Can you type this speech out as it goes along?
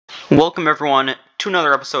Welcome everyone to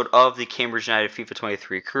another episode of the Cambridge United FIFA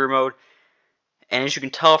 23 Career Mode. And as you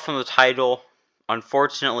can tell from the title,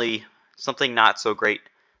 unfortunately, something not so great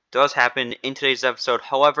does happen in today's episode.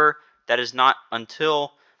 However, that is not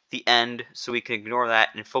until the end, so we can ignore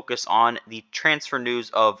that and focus on the transfer news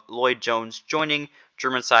of Lloyd Jones joining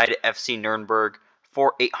German side FC Nuremberg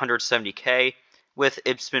for $870K, with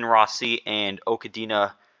Ibsen Rossi and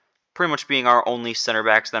Okadina pretty much being our only center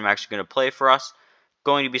backs that I'm actually going to play for us.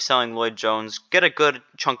 Going to be selling Lloyd Jones, get a good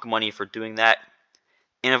chunk of money for doing that.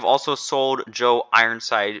 And I've also sold Joe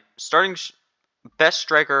Ironside, starting best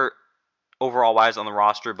striker overall wise on the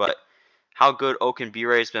roster, but how good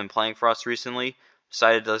Okenbire has been playing for us recently.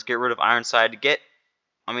 Decided to get rid of Ironside to get,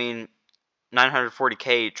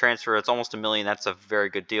 940K transfer. It's almost $1 million. That's a very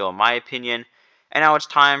good deal in my opinion. And now it's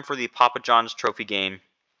time for the Papa John's Trophy game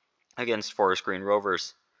against Forest Green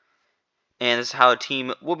Rovers. And this is how the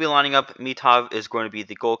team will be lining up. Mitov is going to be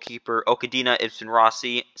the goalkeeper. Okadina, Ibsen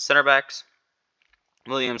Rossi, center backs.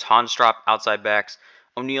 Williams, Hanstrop, outside backs.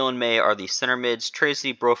 O'Neill and May are the center mids.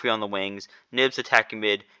 Tracy, Brophy on the wings. Nibs attacking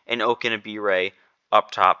mid. And Okenabire up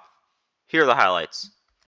top. Here are the highlights.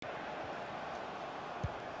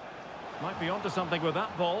 Might be onto something with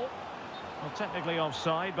that ball. Well, technically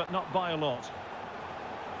offside, but not by a lot.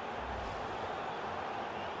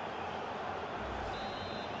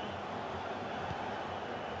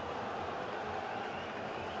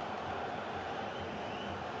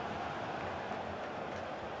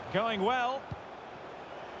 Going well.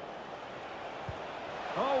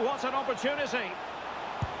 Oh, what an opportunity. Can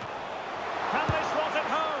they slot it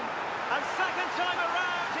home? And second time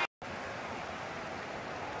around.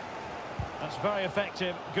 That's very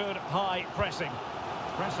effective. Good high pressing.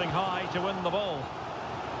 Pressing high to win the ball.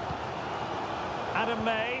 Adam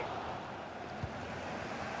May.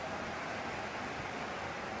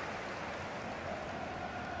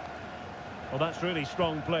 Well, that's really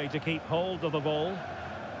strong play to keep hold of the ball.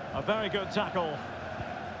 A very good tackle.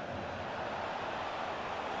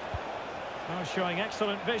 Oh, showing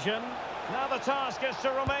excellent vision. Now the task is to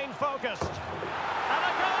remain focused. And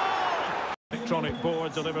a goal! Electronic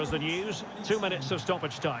board delivers the news. 2 minutes of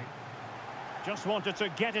stoppage time. Just wanted to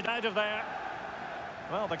get it out of there.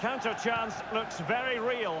 Well, the counter chance looks very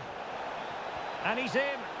real. And he's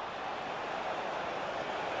in.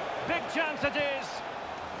 Big chance it is.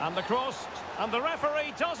 And the cross, and the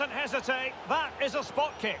referee doesn't hesitate. That is a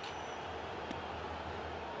spot kick.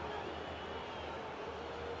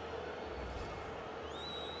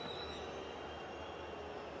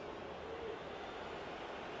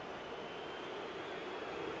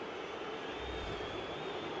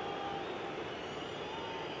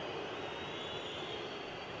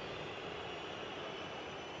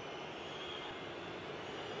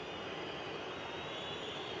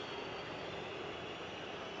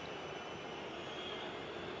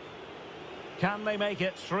 Can they make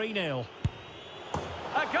it 3-0?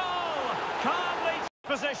 A goal! Calmly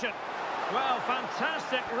position. Well,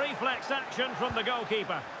 fantastic reflex action from the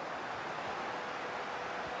goalkeeper.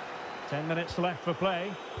 10 minutes left for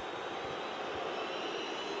play.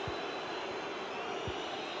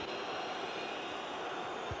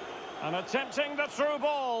 And attempting the through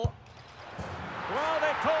ball. Well,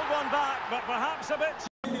 they pulled one back, but perhaps a bit...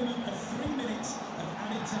 Minimum of 3 minutes of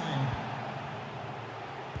added time.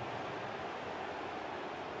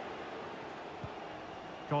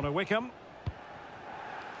 Connor Wickham.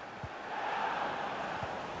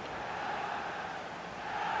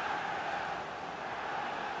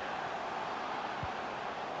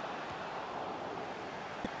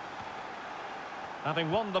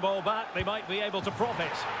 Having won the ball back, they might be able to profit.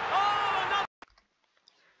 Oh, no!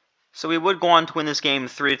 So we would go on to win this game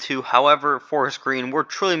 3-2. However, Forest Green were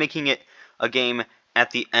truly making it a game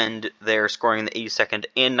at the end there, scoring in the 82nd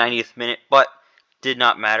and 90th minute, but did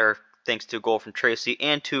not matter. Thanks to a goal from Tracy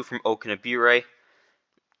and 2 from Okenabire.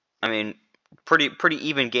 Pretty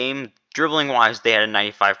even game. Dribbling-wise, they had a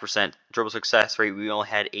 95% dribble success rate. We only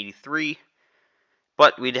had 83.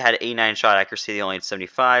 But we had 89 shot accuracy. They only had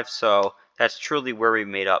 75. So that's truly where we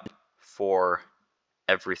made up for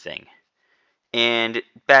everything. And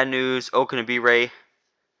bad news, Okenabire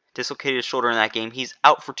dislocated his shoulder in that game. He's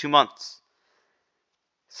out for 2 months.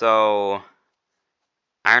 So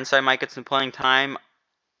Ironside might get some playing time.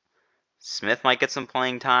 Smith might get some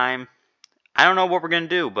playing time. I don't know what we're going to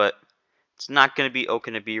do, but it's not going to be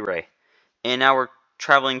Okenabire. And now we're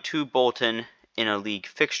traveling to Bolton in a league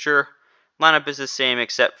fixture. Lineup is the same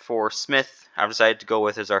except for Smith. I've decided to go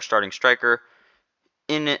with as our starting striker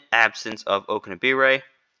in absence of Okenabire.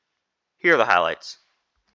 Here are the highlights.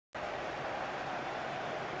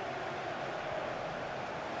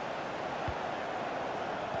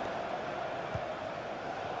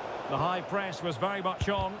 The high press was very much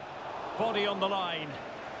on. Body on the line.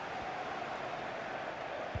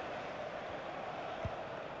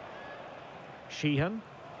 Sheehan.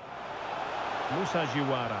 Musa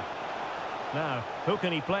Juwara. Now, who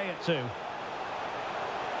can he play it to?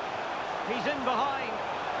 He's in behind.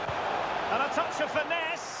 And a touch of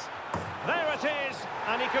finesse. There it is.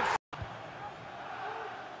 And he could...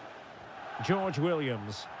 George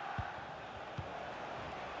Williams.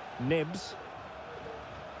 Nibs.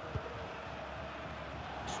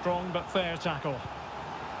 Strong but fair tackle.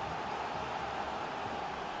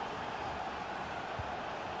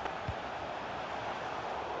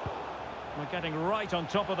 We're getting right on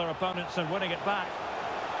top of their opponents and winning it back.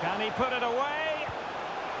 Can he put it away?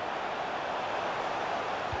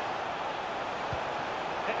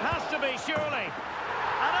 It has to be, surely.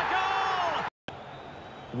 And a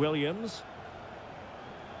goal! Williams.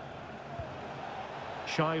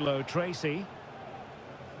 Shiloh Tracy.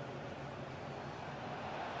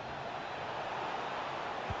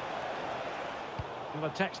 And a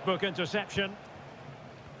textbook interception.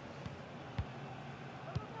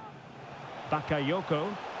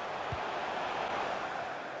 Bakayoko.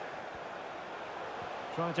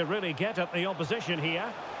 Trying to really get at the opposition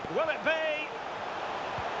here. Will it be?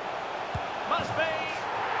 Must be.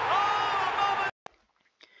 Oh, a moment!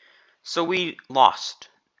 So we lost.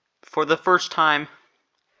 For the first time,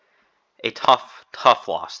 a tough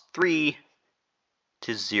loss. 3-0.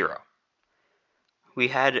 We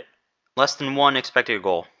had less than one expected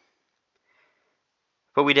goal.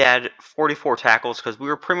 But we had 44 tackles because we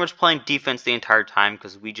were pretty much playing defense the entire time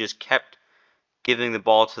because we just kept giving the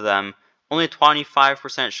ball to them. Only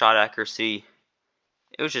 25% shot accuracy.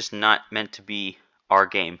 It was just not meant to be our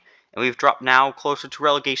game. And we've dropped now closer to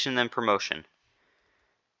relegation than promotion.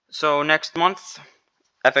 So next month,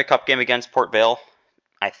 FA Cup game against Port Vale,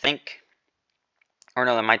 I think. Or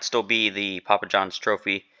no, that might still be the Papa John's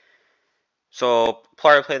Trophy. So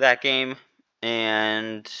probably play that game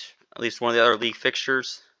and at least one of the other league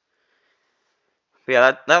fixtures. But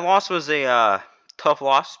yeah, that loss was a tough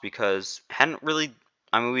loss because hadn't really.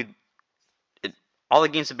 I mean, all the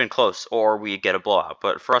games have been close, or we get a blowout.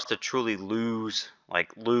 But for us to truly lose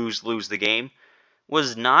the game,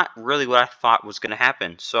 was not really what I thought was going to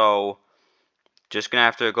happen. So just gonna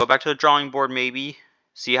have to go back to the drawing board, maybe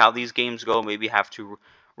see how these games go. Maybe have to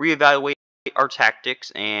reevaluate our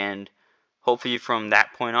tactics, and hopefully from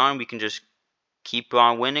that point on, we can just keep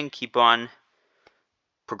on winning, keep on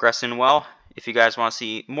progressing well. If you guys want to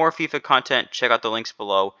see more FIFA content, check out the links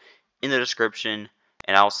below in the description,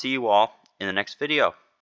 and I'll see you all in the next video.